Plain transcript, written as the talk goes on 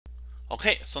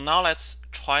Okay, so now let's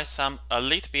try some a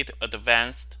little bit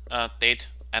advanced data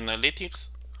analytics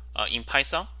in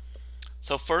Python.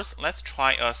 So first, let's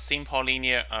try a simple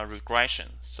linear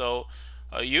regression. So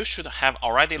you should have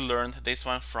already learned this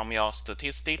one from your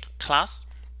statistics class.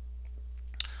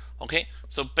 Okay,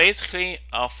 so basically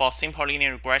for simple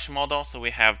linear regression model, so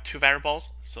we have two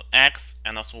variables, so x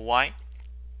and also y.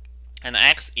 And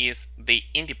x is the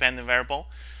independent variable,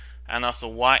 and also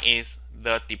y is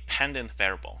the dependent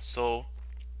variable. So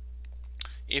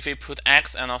if we put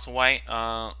x and also y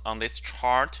on this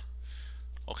chart,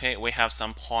 okay, we have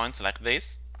some points like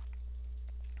this.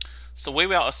 So we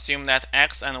will assume that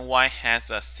x and y has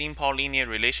a simple linear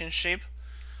relationship.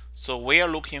 So we are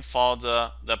looking for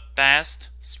the best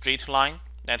straight line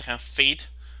that can fit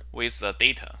with the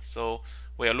data. So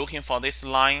we are looking for this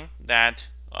line that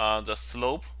the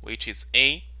slope, which is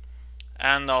a,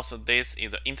 and also this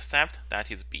is the intercept, that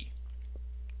is b.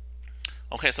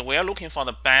 Okay, so we are looking for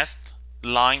the best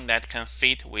line that can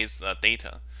fit with the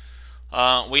data.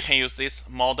 We can use this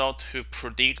model to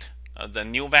predict the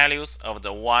new values of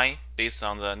the y based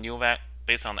on the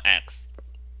based on the x.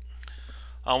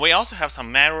 We also have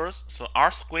some measures. So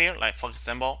r square, like for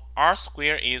example, r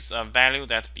square is a value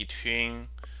that between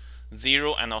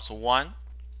 0 and also 1.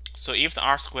 So if the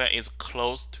r square is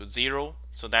close to 0,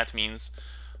 so that means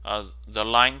the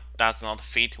line does not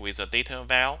fit with the data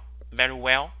very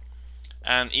well.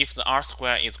 And if the r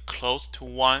square is close to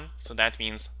 1, so that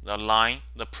means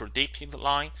the predicted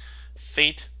line,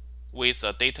 fit with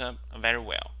the data very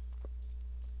well.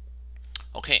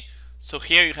 Okay, so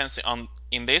here you can see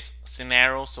in this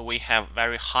scenario, so we have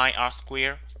very high r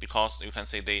square because you can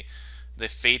see they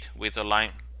fit with the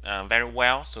line very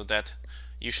well, so that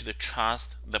you should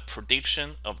trust the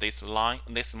prediction of this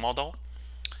model.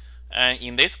 And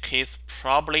in this case,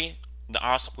 probably the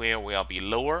r square will be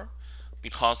lower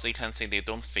because you can see they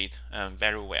don't fit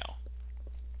very well.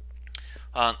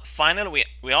 Finally,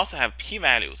 we also have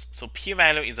p-values. So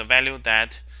p-value is a value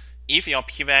that if your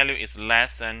p-value is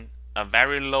less than a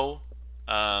very low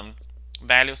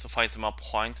value, so for example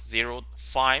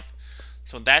 0.05,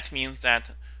 so that means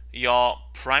that your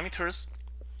parameters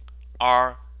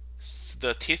are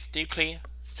statistically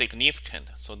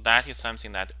significant. So that is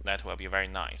something that will be very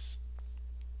nice.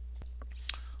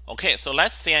 Okay, so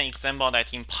let's see an example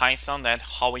that in Python that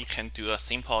how we can do a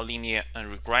simple linear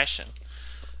regression.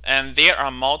 And there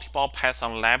are multiple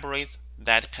Python libraries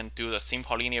that can do the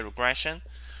simple linear regression.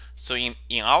 So in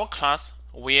our class,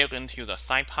 we are going to use a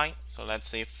SciPy. So let's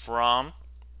say from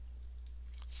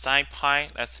SciPy,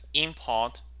 let's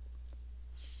import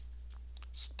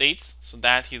states. So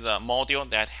that is a module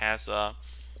that has a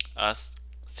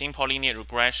simple linear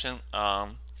regression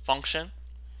function.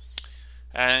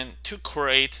 And to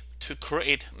create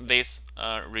this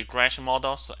regression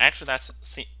model, so actually that's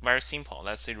very simple.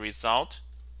 Let's say result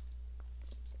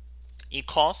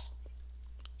equals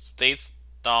states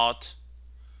dot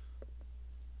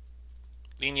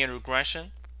linear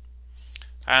regression,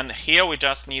 and here we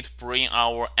just need to bring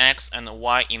our x and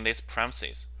y in this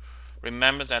parentheses.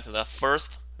 Remember that the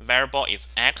first variable is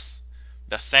x,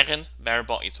 the second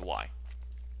variable is y.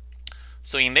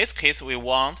 So in this case, we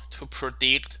want to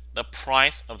predict the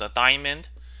price of the diamond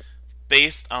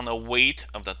based on the weight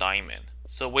of the diamond.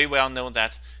 So we will know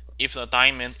that if the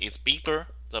diamond is bigger,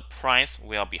 the price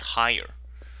will be higher.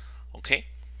 Okay,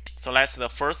 so let's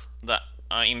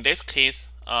in this case,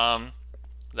 the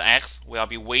x will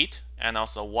be weight and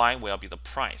also y will be the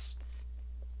price.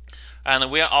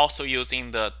 And we are also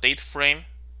using the data frame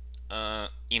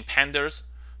in pandas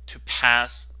to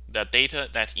pass the data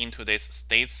that into this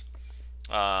states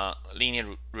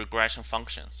linear regression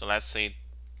function. So let's say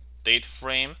data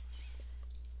frame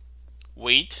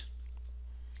weight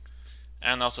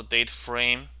and also data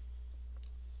frame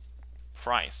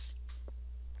price.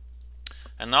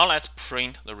 And now let's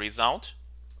print the result.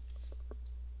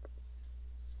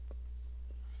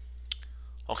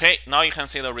 Okay, now you can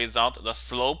see the result. The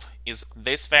slope is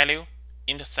this value,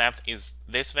 intercept is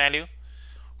this value,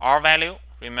 r value.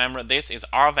 Remember, this is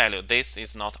r value, this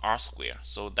is not r square,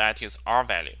 so that is r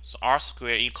value. So r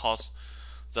square equals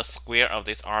the square of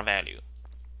this r value.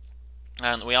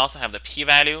 And we also have the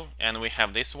p-value, and we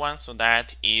have this one, so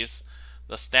that is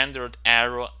the standard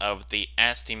error of the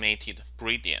estimated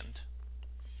gradient.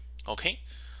 Okay,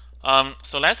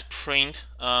 so let's print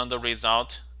the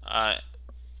result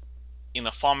in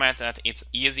a format that it's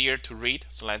easier to read.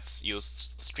 So let's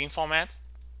use string format.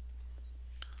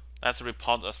 Let's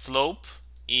report the slope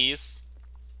is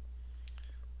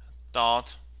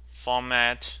dot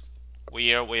format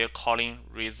where we're calling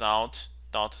result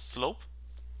dot slope.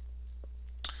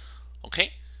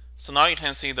 Okay, So now you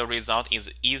can see the result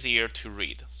is easier to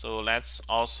read. So let's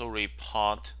also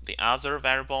report the other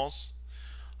variables.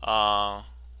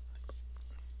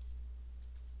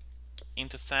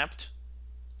 Intercept.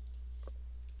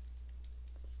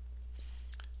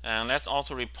 And let's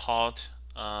also report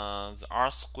the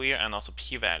R square and also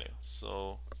p-value.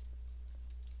 So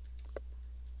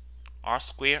R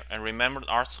square, and remember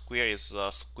R square is the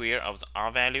square of the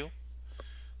R value.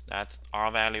 That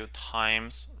R value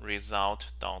times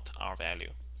result dot R value.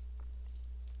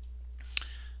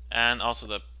 And also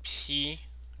the p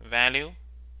value.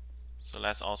 So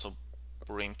let's also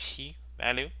bring p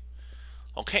value.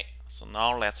 Okay, so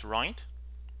now let's run it.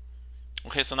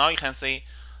 Okay, so now you can see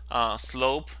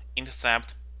slope,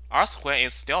 intercept, R square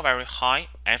is still very high.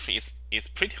 Actually, it's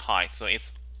pretty high, so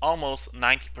it's almost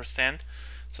 90%.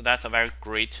 So that's a very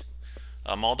great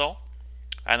model.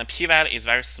 And the p-value is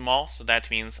very small, so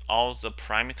that means all the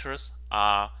parameters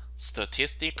are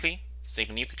statistically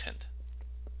significant.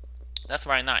 That's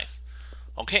very nice.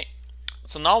 Okay,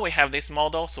 so now we have this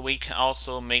model, so we can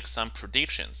also make some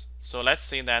predictions. So let's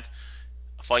say that,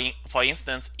 for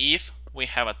instance, if we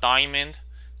have a diamond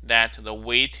that the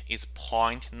weight is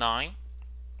 0.9,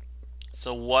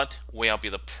 so what will be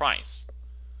the price?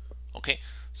 Okay,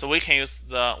 so we can use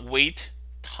the weight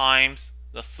times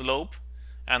the slope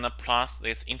and plus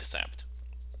this intercept.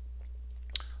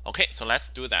 Okay, so let's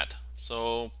do that.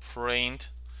 So print,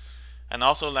 and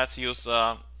also let's use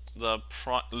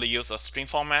use a string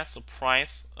format. So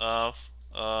price of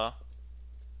a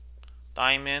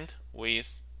diamond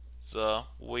with the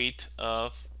weight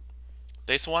of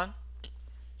this one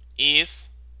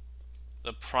is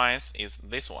the price is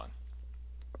this one.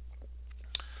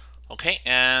 Okay,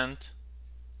 and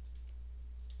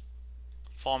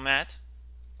format.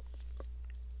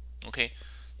 Okay,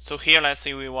 so here let's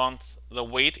say we want the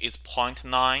weight is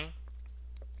 0.9,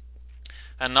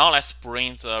 and now let's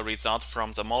bring the result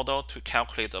from the model to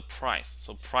calculate the price.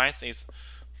 So price is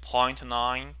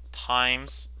 0.9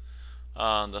 times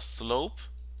the slope.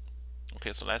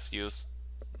 Okay, so let's use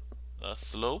the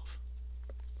slope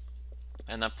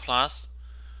and then plus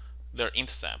their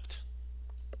intercept.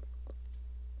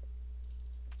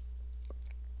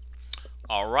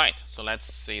 All right, so let's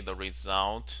see the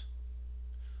result.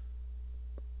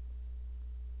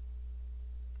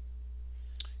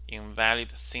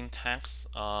 Invalid syntax.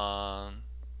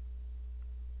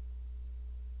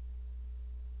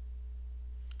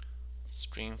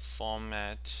 String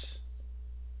format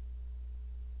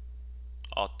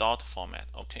or dot format.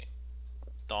 Okay,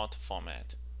 dot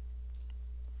format.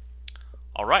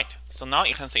 All right, so now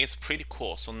you can see it's pretty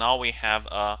cool. So now we have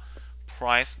a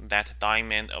price that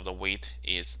diamond of the weight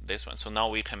is this one. So now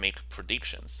we can make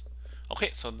predictions. Okay,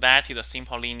 so that is a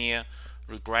simple linear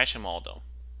regression model.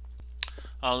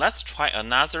 Let's try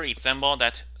another example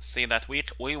that say that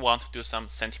we want to do some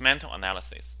sentimental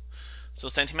analysis. So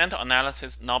sentimental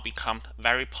analysis now become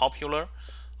very popular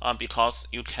because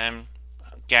you can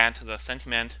get the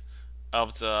sentiment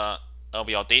of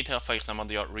your data, for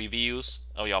example, your reviews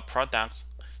of your products,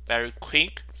 very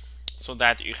quick, so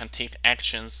that you can take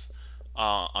actions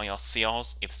on your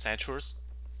sales, etc.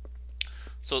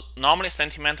 So normally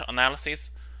sentimental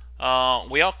analysis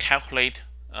will calculate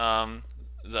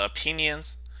the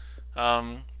opinions,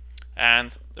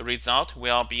 and the result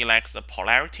will be like the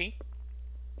polarity.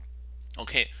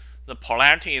 Okay, the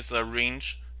polarity is a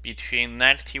range between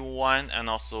 -1 and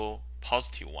also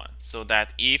 +1. So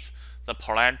that if the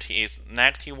polarity is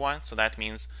 -1, so that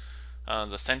means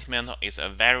the sentiment is a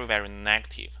very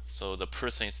negative. So the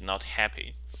person is not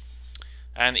happy.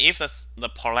 And if the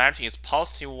polarity is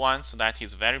 +1, so that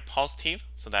is very positive.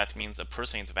 So that means the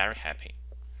person is very happy.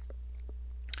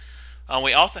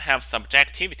 We also have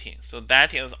subjectivity. So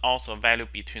that is also a value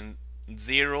between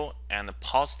 0 and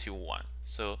 +1.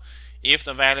 So if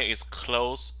the value is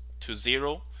close to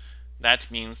 0, that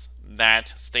means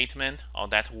that statement or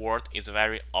that word is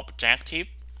very objective.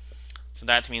 So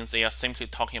that means they are simply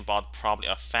talking about probably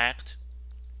a fact.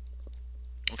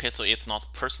 Okay, so it's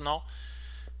not personal.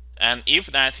 And if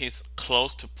that is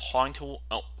close to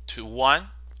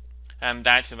 1, and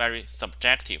that is very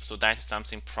subjective, so that is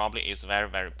something probably is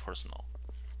very personal.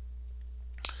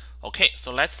 Okay,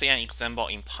 so let's see an example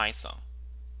in Python.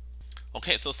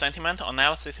 Okay, so sentimental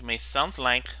analysis may sound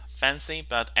like fancy,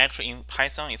 but actually in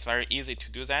Python it's very easy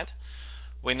to do that.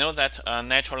 We know that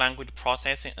natural language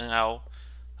processing,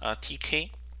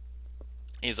 NLTK,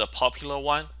 is a popular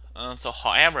one. So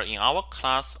however, in our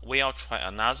class we'll try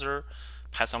another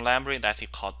Python library that is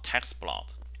called TextBlob.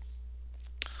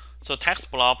 So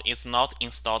TextBlob is not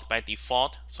installed by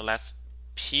default, so let's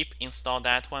pip install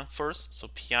that one first. So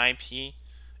pip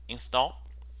install.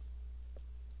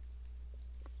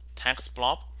 text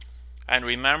blob. And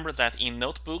remember that in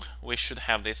notebook we should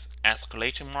have this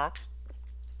exclamation mark.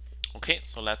 Okay,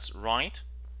 so let's write,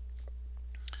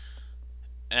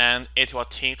 and it will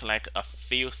take like a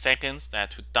few seconds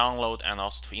that to download and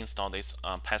also to install this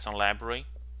Python library.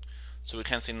 So we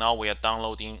can see now we are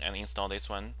downloading and install this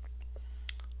one.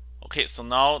 Okay, so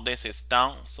now this is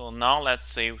done. So now let's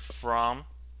say from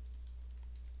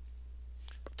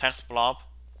text blob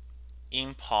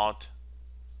import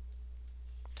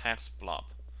text blob.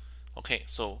 Okay,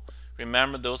 so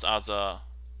remember those are the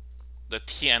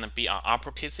T and B are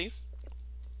uppercases.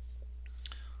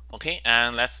 Okay,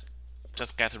 and let's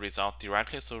just get a result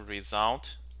directly. So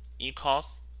result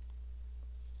equals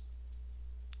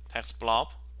text blob.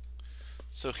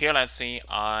 So here let's say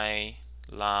I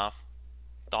love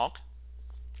dog.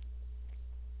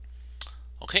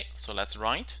 Okay, so let's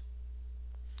write.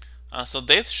 So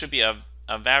this should be a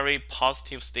very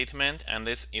positive statement, and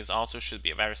this is also should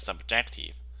be very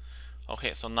subjective.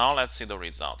 Okay, so now let's see the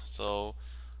result. So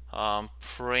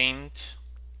print.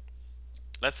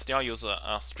 Let's still use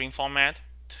a string format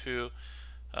to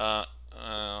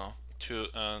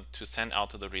send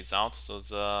out the result. So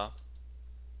the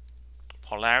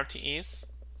polarity is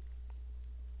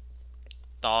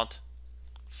dot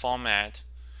format.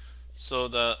 So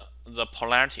the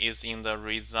polarity is in the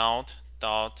result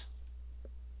dot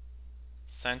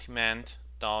sentiment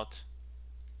dot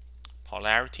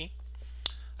polarity.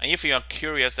 And if you are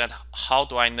curious at how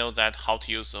do I know that how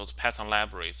to use those Python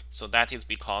libraries, so that is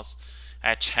because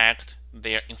I checked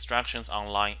their instructions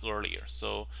online earlier.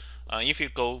 So if you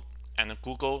go and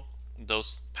Google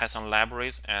those Python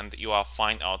libraries, and you will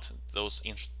find out those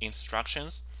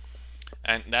instructions,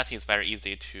 and that is very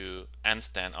easy to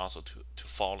understand, also to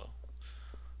follow.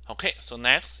 Okay, so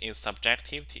next is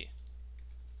subjectivity.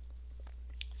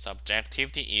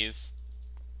 Subjectivity is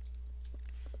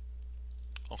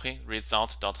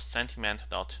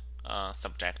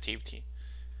result.sentiment.subjectivity.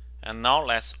 And now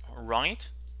let's write.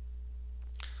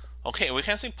 Okay, we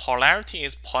can see polarity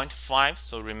is 0.5,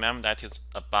 so remember that is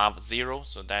above 0,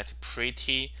 so that's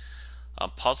pretty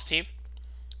positive.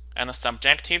 And the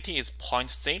subjectivity is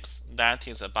 0.6, that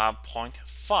is above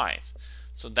 0.5,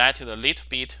 so that is a little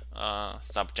bit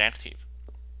subjective.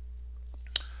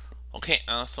 Okay,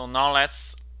 so now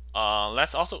let's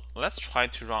try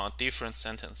to run a different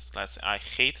sentence. Let's say I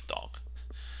hate dog.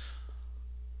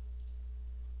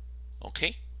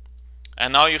 Okay,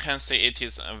 and now you can see it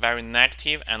is very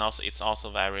negative, and also it's also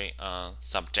very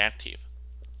subjective.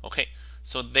 Okay,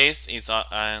 so this is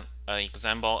an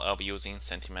example of using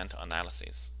sentiment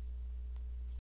analysis.